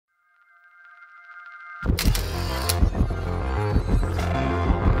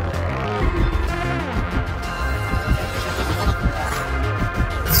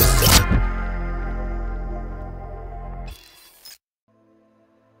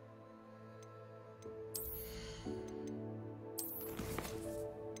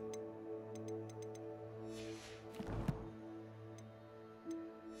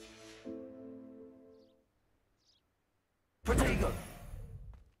Potato!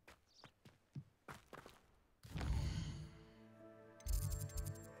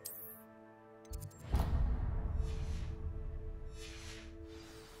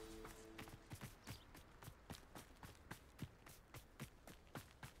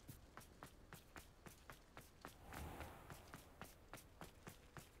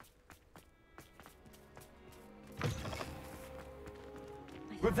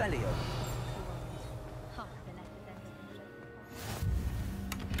 Revelio.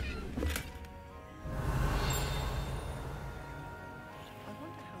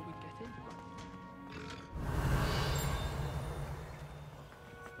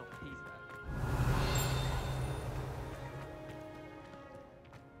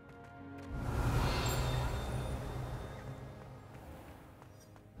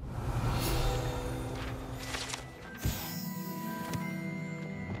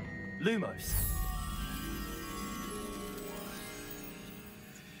 Lumos.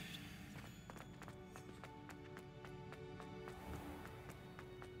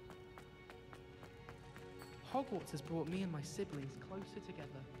 Hogwarts has brought me and my siblings closer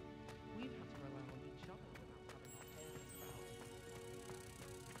together. We've had to rely on each other without having our parents about.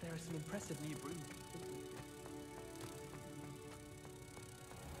 There are some impressive new brooms.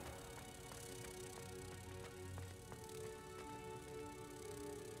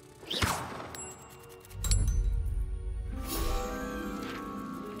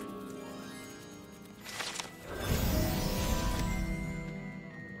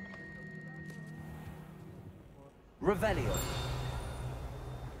 Revelio.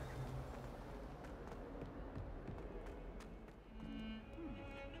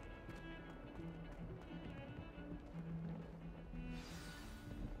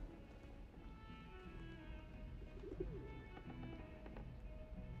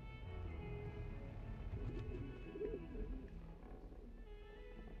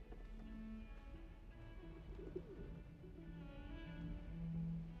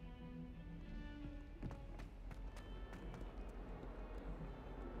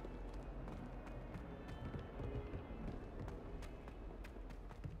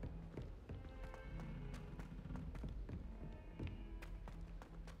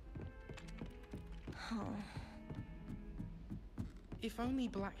 If only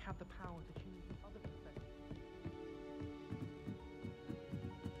Black had the power to choose the other profession.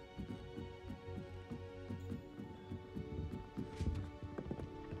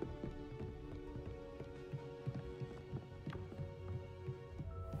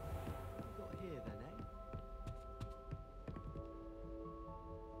 What we got here then, eh?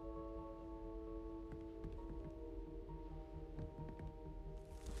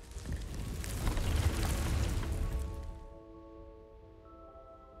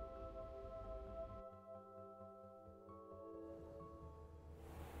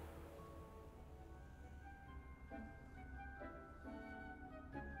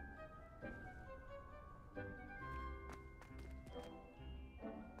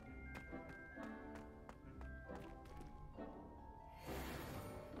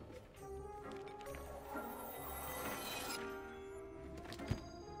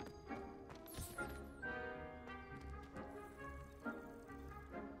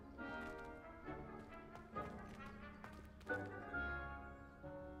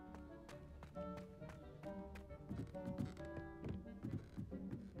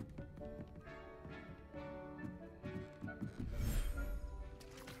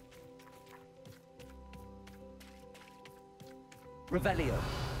 Revelio.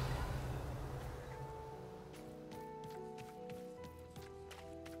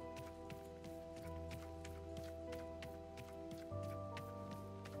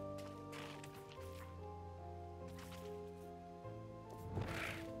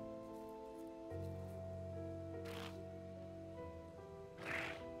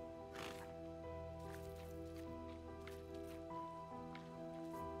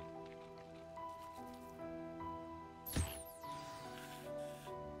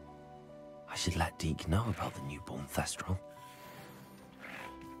 I should let Deke know about the newborn Thestral.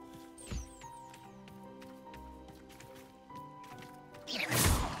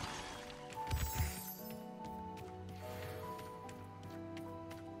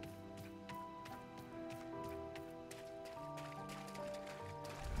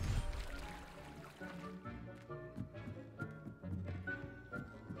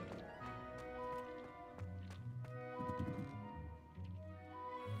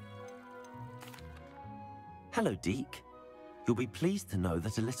 Hello, Deke. You'll be pleased to know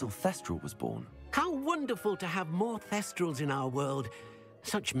that a little Thestral was born. How wonderful to have more Thestrals in our world.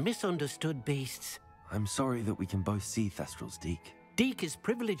 Such misunderstood beasts. I'm sorry that we can both see Thestrals, Deke. Deke is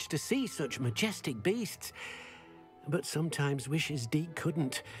privileged to see such majestic beasts, but sometimes wishes Deke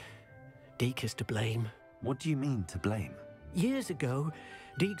couldn't. Deke is to blame. What do you mean, to blame? Years ago,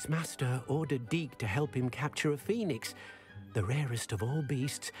 Deke's master ordered Deke to help him capture a phoenix, the rarest of all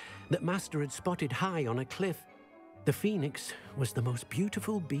beasts that master had spotted high on a cliff. The phoenix was the most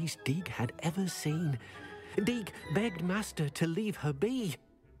beautiful beast Deke had ever seen. Deke begged master to leave her be.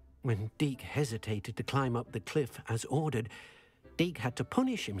 When Deke hesitated to climb up the cliff as ordered, Deke had to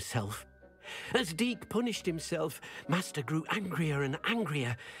punish himself. As Deke punished himself, master grew angrier and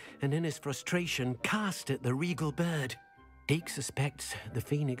angrier, and in his frustration cast at the regal bird. Deke suspects the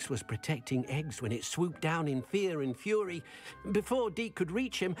phoenix was protecting eggs when it swooped down in fear and fury. Before Deke could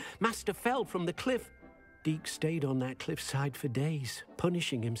reach him, master fell from the cliff. Deke stayed on that cliffside for days,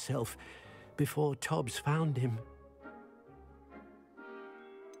 punishing himself, before Tobbs found him.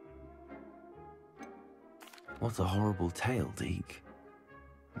 What a horrible tale, Deke.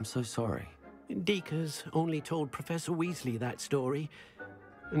 I'm so sorry. Deke has only told Professor Weasley that story,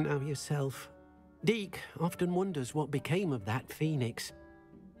 and now yourself. Deke often wonders what became of that phoenix.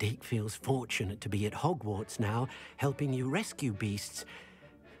 Deke feels fortunate to be at Hogwarts now, helping you rescue beasts.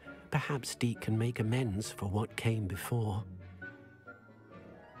 Perhaps Deke can make amends for what came before.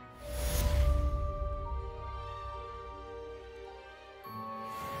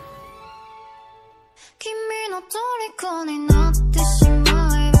 Kimi no 虜になって